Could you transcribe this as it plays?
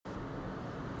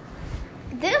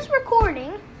This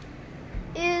recording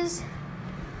is,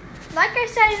 like I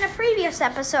said in a previous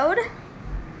episode,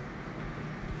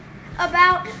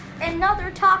 about another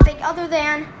topic other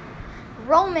than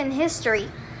Roman history.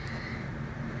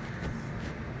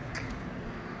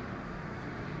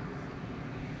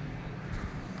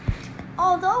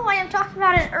 Although I am talking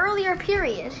about an earlier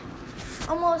period,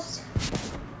 almost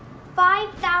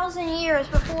 5,000 years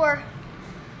before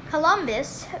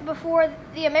Columbus, before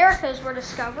the Americas were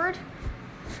discovered,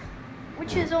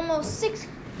 which is almost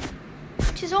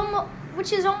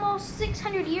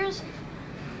 600 years,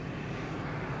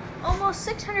 almost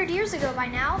 600 years ago by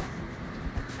now.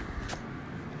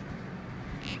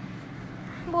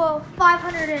 Well,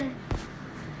 500 and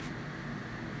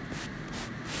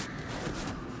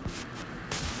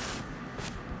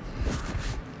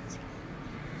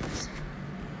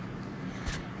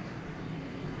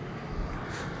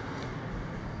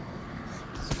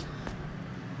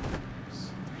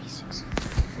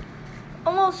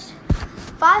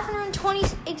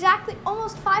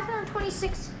almost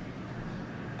 526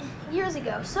 years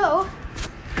ago. So,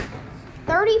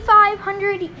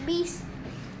 3,500 BC,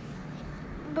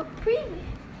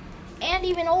 and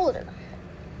even older.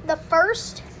 The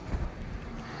first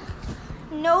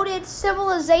noted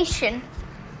civilization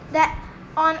that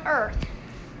on Earth.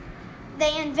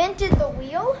 They invented the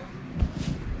wheel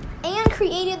and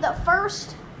created the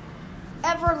first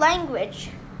ever language.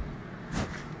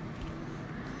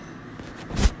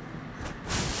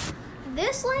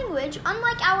 This language,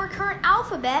 unlike our current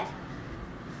alphabet,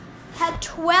 had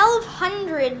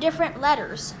 1,200 different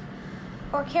letters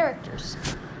or characters.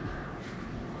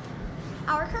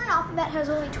 Our current alphabet has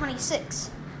only 26.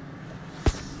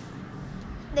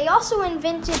 They also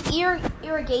invented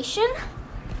irrigation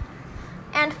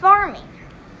and farming.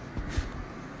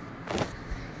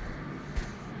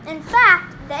 In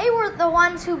fact, they were the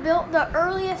ones who built the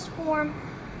earliest form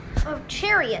of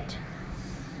chariot.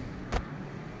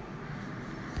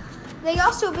 They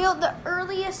also built the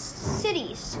earliest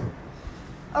cities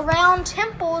around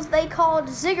temples they called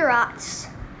ziggurats.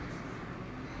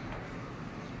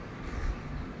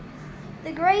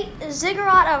 The great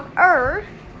ziggurat of Ur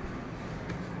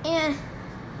in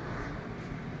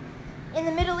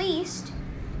the Middle East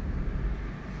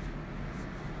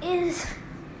is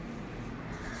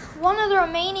one of the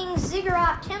remaining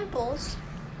ziggurat temples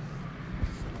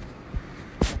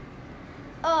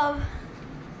of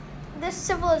this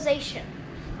civilization.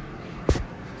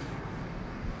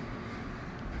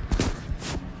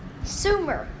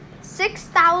 Sumer,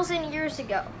 6,000 years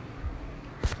ago.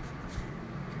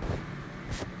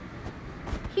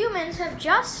 Humans have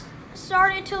just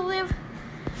started to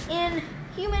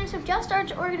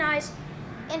organize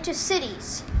into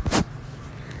cities.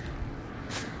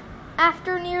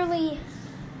 After nearly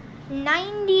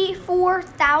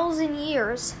 94,000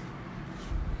 years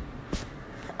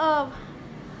of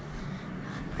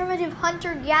primitive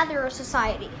hunter-gatherer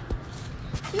society,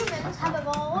 humans have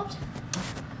evolved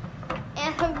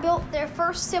and have built their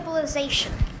first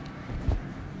civilization.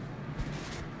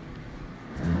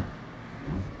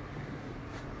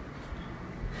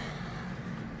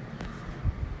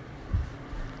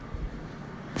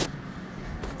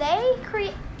 They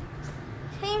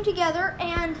came together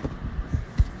and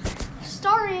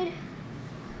started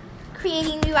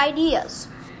creating new ideas.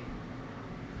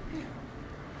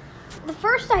 The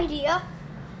first idea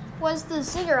was the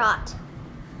ziggurat.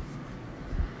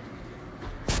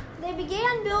 They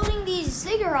began building these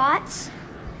ziggurats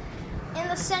in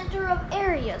the center of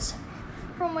areas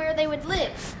from where they would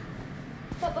live.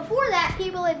 But before that,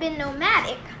 people had been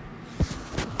nomadic.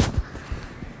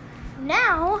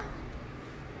 Now,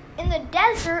 in the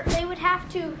desert, they would have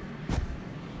to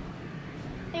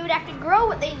grow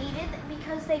what they needed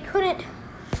because they couldn't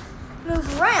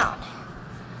move around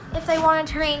if they wanted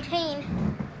to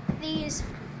maintain these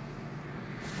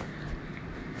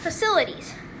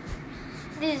facilities,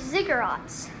 these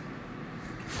ziggurats.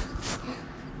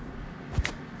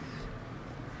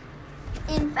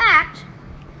 In fact,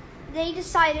 they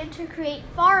decided to create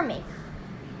farming.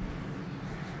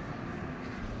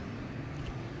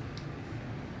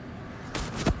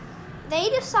 They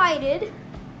decided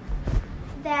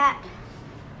that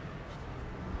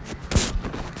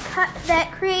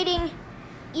creating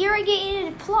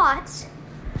irrigated plots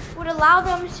would allow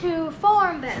them to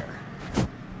farm better.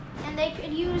 And they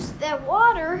could use the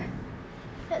water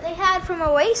that they had from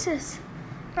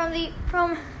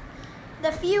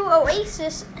the few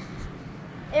oasis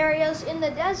areas in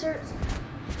the deserts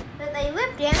that they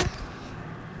lived in,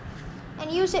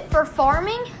 and use it for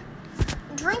farming,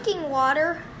 drinking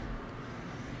water,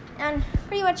 and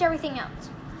pretty much everything else.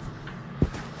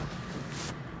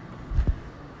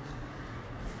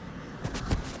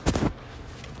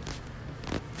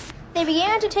 they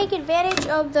began to take advantage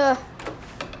of the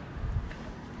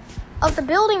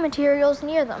building materials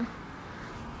near them.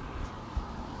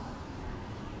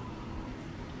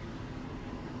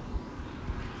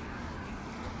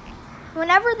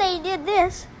 Whenever they did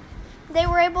this, they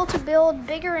were able to build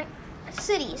bigger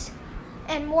cities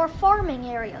and more farming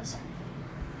areas.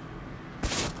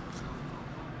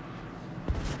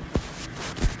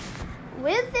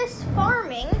 With this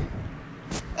farming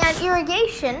and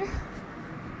irrigation,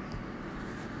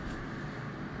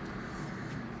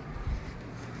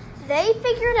 they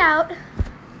figured out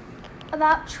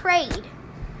about trade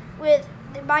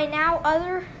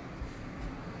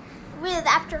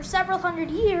after several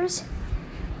hundred years,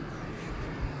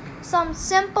 some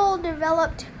simple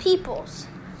developed peoples.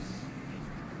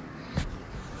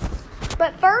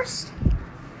 But first,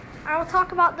 I will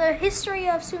talk about the history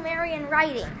of Sumerian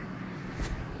writing.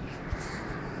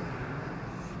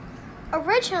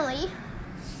 Originally,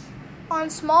 on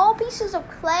small pieces of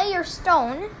clay or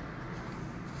stone,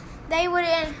 they would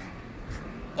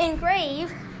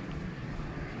engrave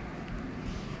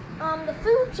the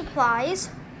food supplies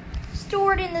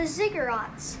stored in the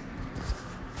ziggurats.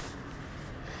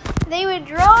 They would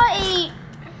draw a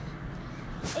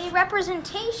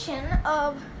representation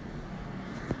of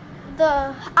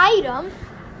the item,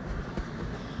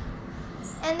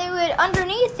 and they would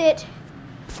underneath it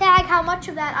tag how much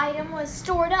of that item was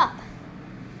stored up.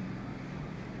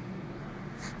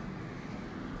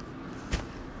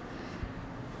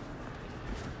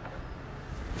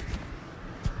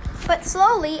 But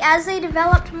slowly, as they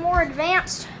developed more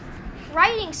advanced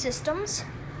writing systems,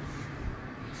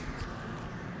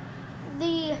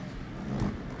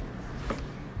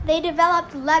 they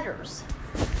developed letters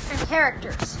and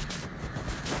characters.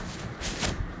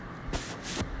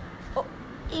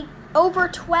 Over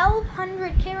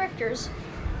 1,200 characters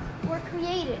were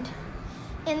created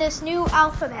in this new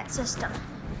alphabet system.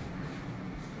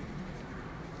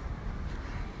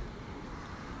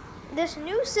 This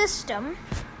new system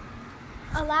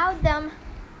allowed them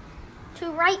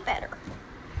to write better,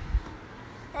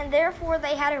 and therefore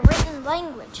they had a written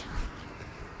language.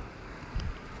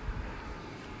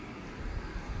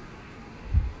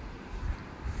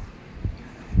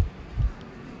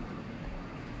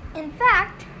 In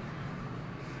fact,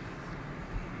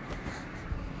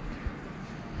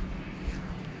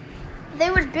 they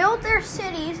would build their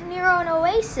cities near an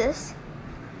oasis.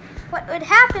 What would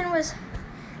happen was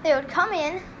they would come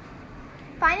in,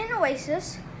 find an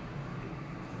oasis,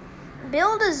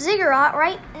 build a ziggurat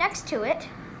right next to it,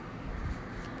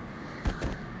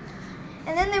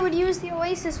 and then they would use the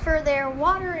oasis for their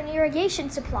water and irrigation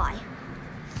supply.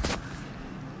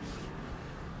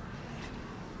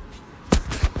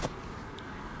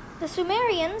 The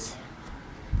Sumerians,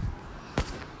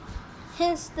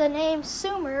 hence the name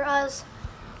Sumer as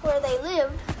where they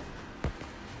lived,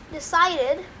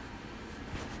 decided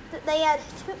that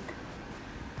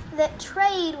that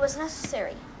trade was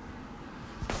necessary,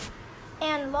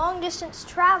 and long-distance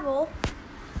travel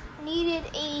needed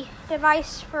a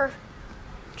device for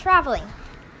traveling.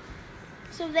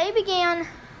 So they began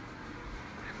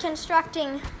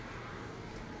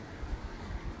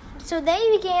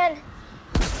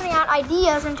putting out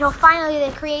ideas until finally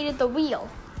they created the wheel.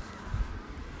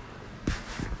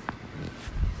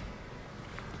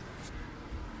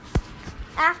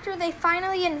 After they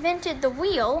finally invented the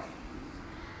wheel,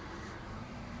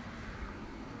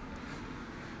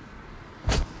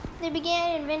 they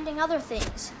began inventing other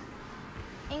things,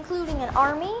 including an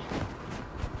army,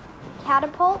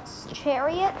 catapults,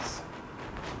 chariots,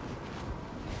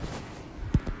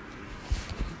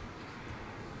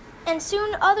 and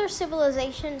soon other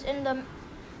civilizations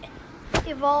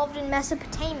evolved in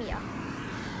Mesopotamia,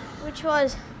 which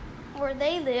was where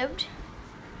they lived.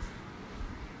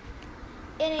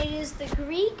 And it is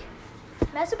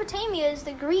Mesopotamia is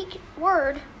the Greek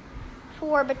word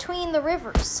for between the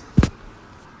rivers.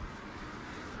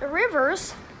 The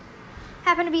rivers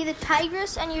happen to be the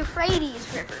Tigris and Euphrates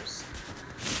rivers.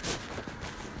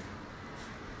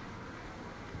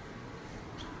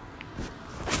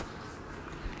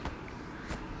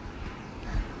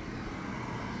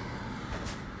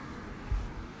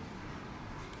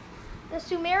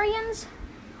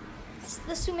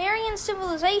 The Sumerian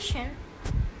civilization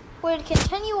would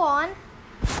continue on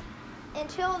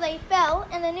until they fell,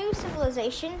 and the new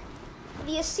civilization,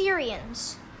 the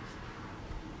Assyrians.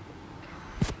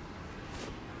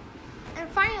 And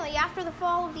finally, after the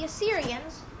fall of the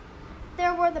Assyrians,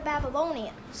 there were the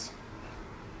Babylonians.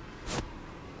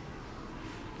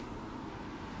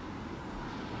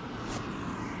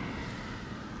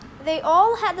 They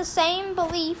all had the same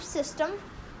belief system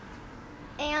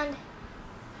and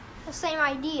the same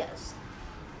ideas.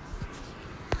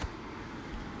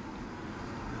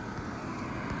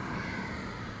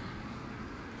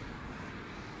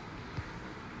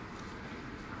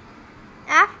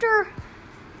 After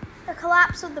the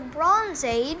collapse of the Bronze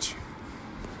Age,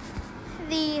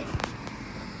 the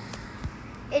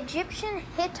Egyptian,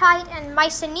 Hittite, and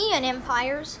Mycenaean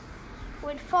empires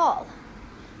would fall.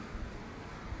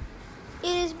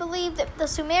 It is believed that the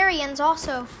Sumerians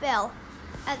also fell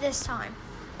at this time.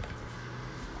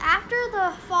 After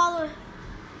the fall of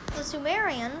the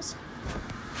Sumerians,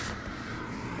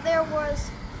 there was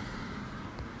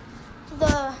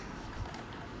the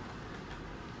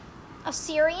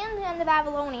Assyrians and the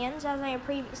Babylonians, as I have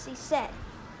previously said.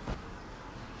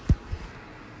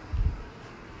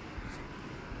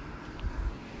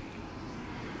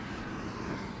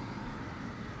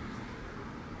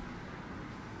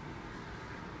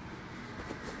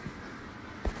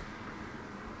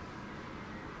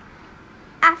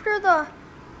 After the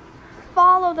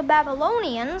fall of the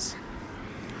Babylonians,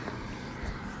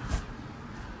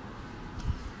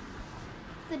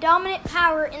 the dominant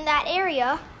power in that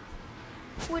area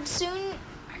would soon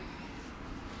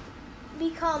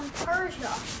become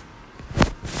Persia,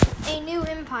 a new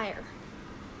empire.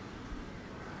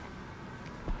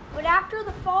 But after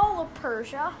the fall of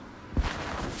Persia,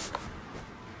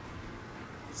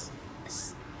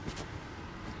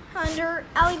 under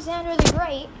Alexander the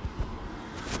Great,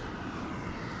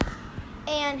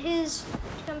 and his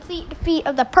complete defeat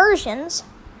of the Persians,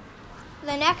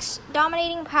 the next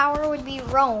dominating power would be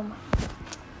Rome.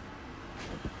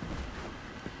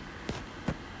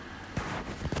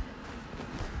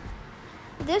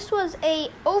 This was an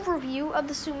overview of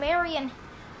the Sumerians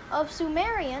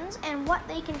and what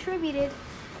they contributed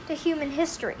to human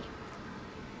history.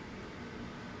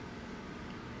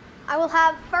 I will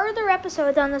have further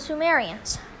episodes on the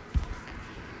Sumerians.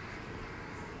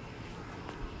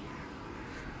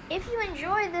 If you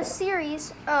enjoyed this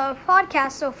series of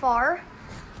podcasts so far,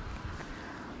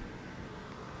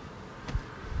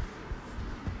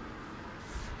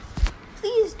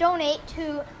 please donate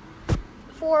to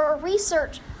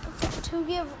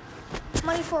give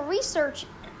money for research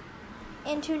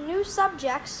into new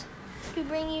subjects to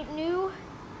bring you new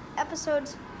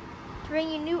episodes.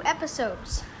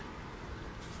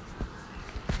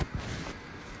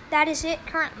 That is it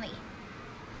currently.